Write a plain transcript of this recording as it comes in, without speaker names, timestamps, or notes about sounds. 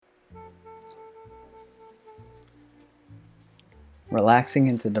Relaxing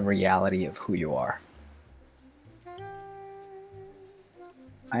into the reality of who you are.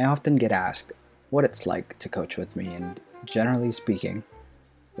 I often get asked what it's like to coach with me, and generally speaking,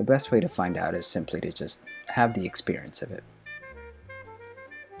 the best way to find out is simply to just have the experience of it.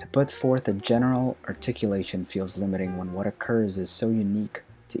 To put forth a general articulation feels limiting when what occurs is so unique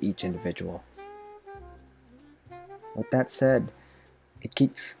to each individual. With that said, it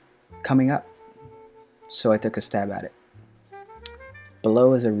keeps coming up, so I took a stab at it.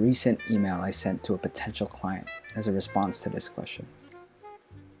 Below is a recent email I sent to a potential client as a response to this question.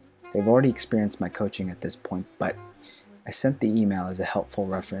 They've already experienced my coaching at this point, but I sent the email as a helpful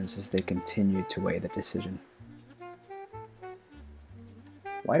reference as they continued to weigh the decision.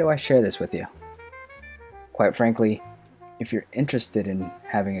 Why do I share this with you? Quite frankly, if you're interested in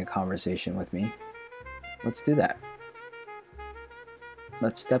having a conversation with me, let's do that.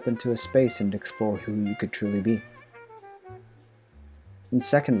 Let's step into a space and explore who you could truly be. And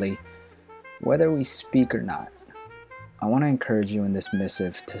secondly, whether we speak or not, I want to encourage you in this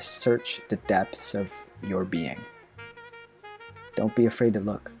missive to search the depths of your being. Don't be afraid to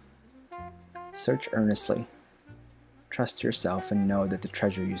look. Search earnestly. Trust yourself and know that the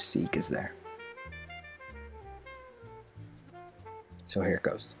treasure you seek is there. So here it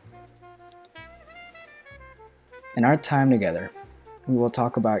goes. In our time together, we will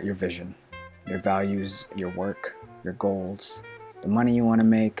talk about your vision, your values, your work, your goals, the money you want to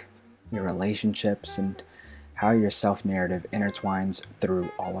make, your relationships, and how your self-narrative intertwines through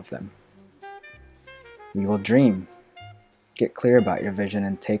all of them. We will dream, get clear about your vision,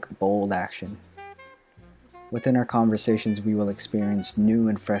 and take bold action. Within our conversations, we will experience new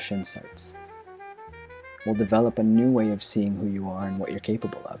and fresh insights. We'll develop a new way of seeing who you are and what you're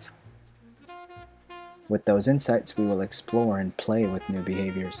capable of. With those insights, we will explore and play with new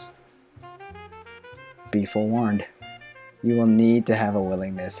behaviors. Be forewarned, you will need to have a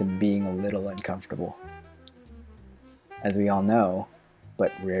willingness in being a little uncomfortable. As we all know,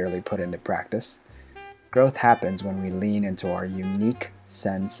 but rarely put into practice, growth happens when we lean into our unique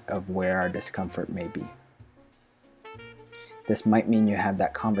sense of where our discomfort may be. This might mean you have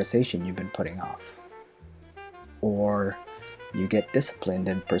that conversation you've been putting off, or you get disciplined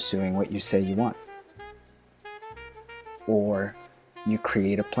in pursuing what you say you want, or you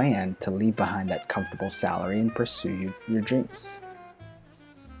create a plan to leave behind that comfortable salary and pursue your dreams,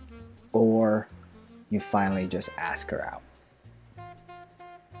 or you finally just ask her out.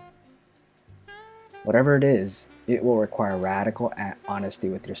 Whatever it is, it will require radical honesty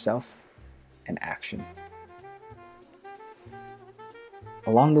with yourself and action.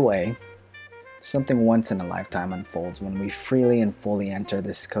 Along the way, something once in a lifetime unfolds when we freely and fully enter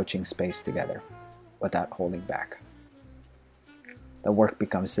this coaching space together without holding back. The work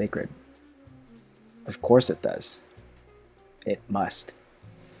becomes sacred. Of course it does. It must.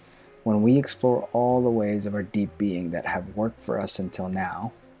 When we explore all the ways of our deep being that have worked for us until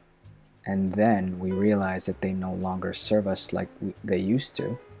now, and then we realize that they no longer serve us like they used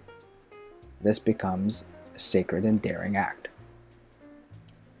to, this becomes a sacred and daring act.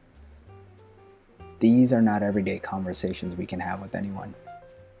 These are not everyday conversations we can have with anyone.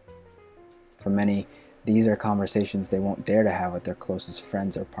 For many, these are conversations they won't dare to have with their closest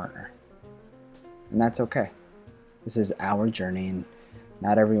friends or partner. And that's okay. This is our journey, and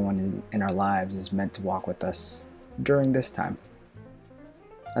not everyone in our lives is meant to walk with us during this time.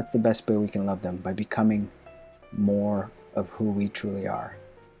 That's the best way we can love them, by becoming more of who we truly are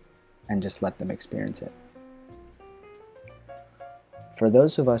and just let them experience it. For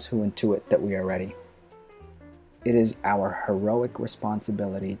those of us who intuit that we are ready, it is our heroic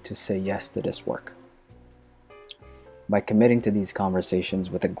responsibility to say yes to this work. By committing to these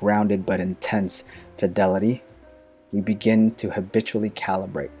conversations with a grounded but intense fidelity, we begin to habitually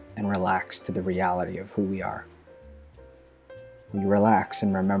calibrate and relax to the reality of who we are. We relax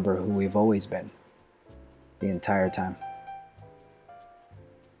and remember who we've always been, the entire time.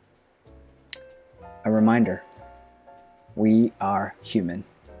 A reminder, we are human.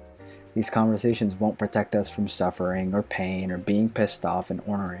 These conversations won't protect us from suffering or pain or being pissed off and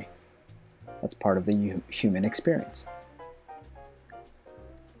ornery. That's part of the human experience.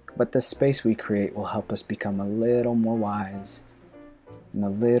 But the space we create will help us become a little more wise and a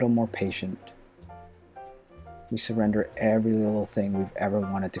little more patient. We surrender every little thing we've ever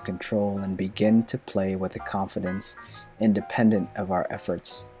wanted to control and begin to play with a confidence independent of our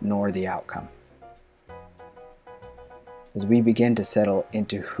efforts nor the outcome. As we begin to settle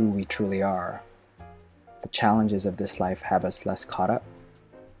into who we truly are, the challenges of this life have us less caught up.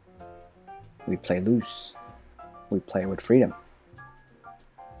 We play loose. We play with freedom.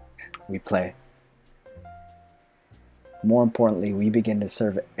 We play. More importantly, we begin to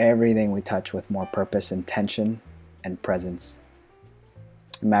serve everything we touch with more purpose, intention, and presence.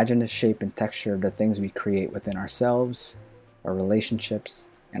 Imagine the shape and texture of the things we create within ourselves, our relationships,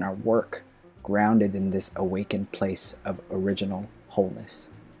 and our work, grounded in this awakened place of original wholeness.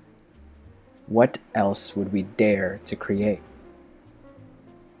 What else would we dare to create?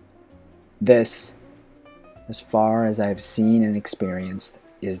 This, as far as I have seen and experienced,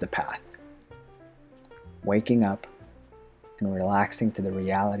 is the path. Waking up and relaxing to the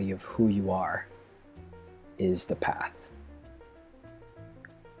reality of who you are is the path.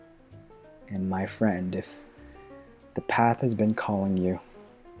 And my friend, if the path has been calling you,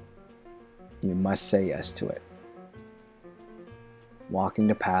 you must say yes to it. Walking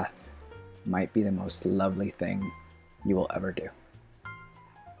the path might be the most lovely thing you will ever do.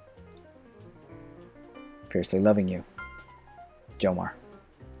 Fiercely loving you, Jomar.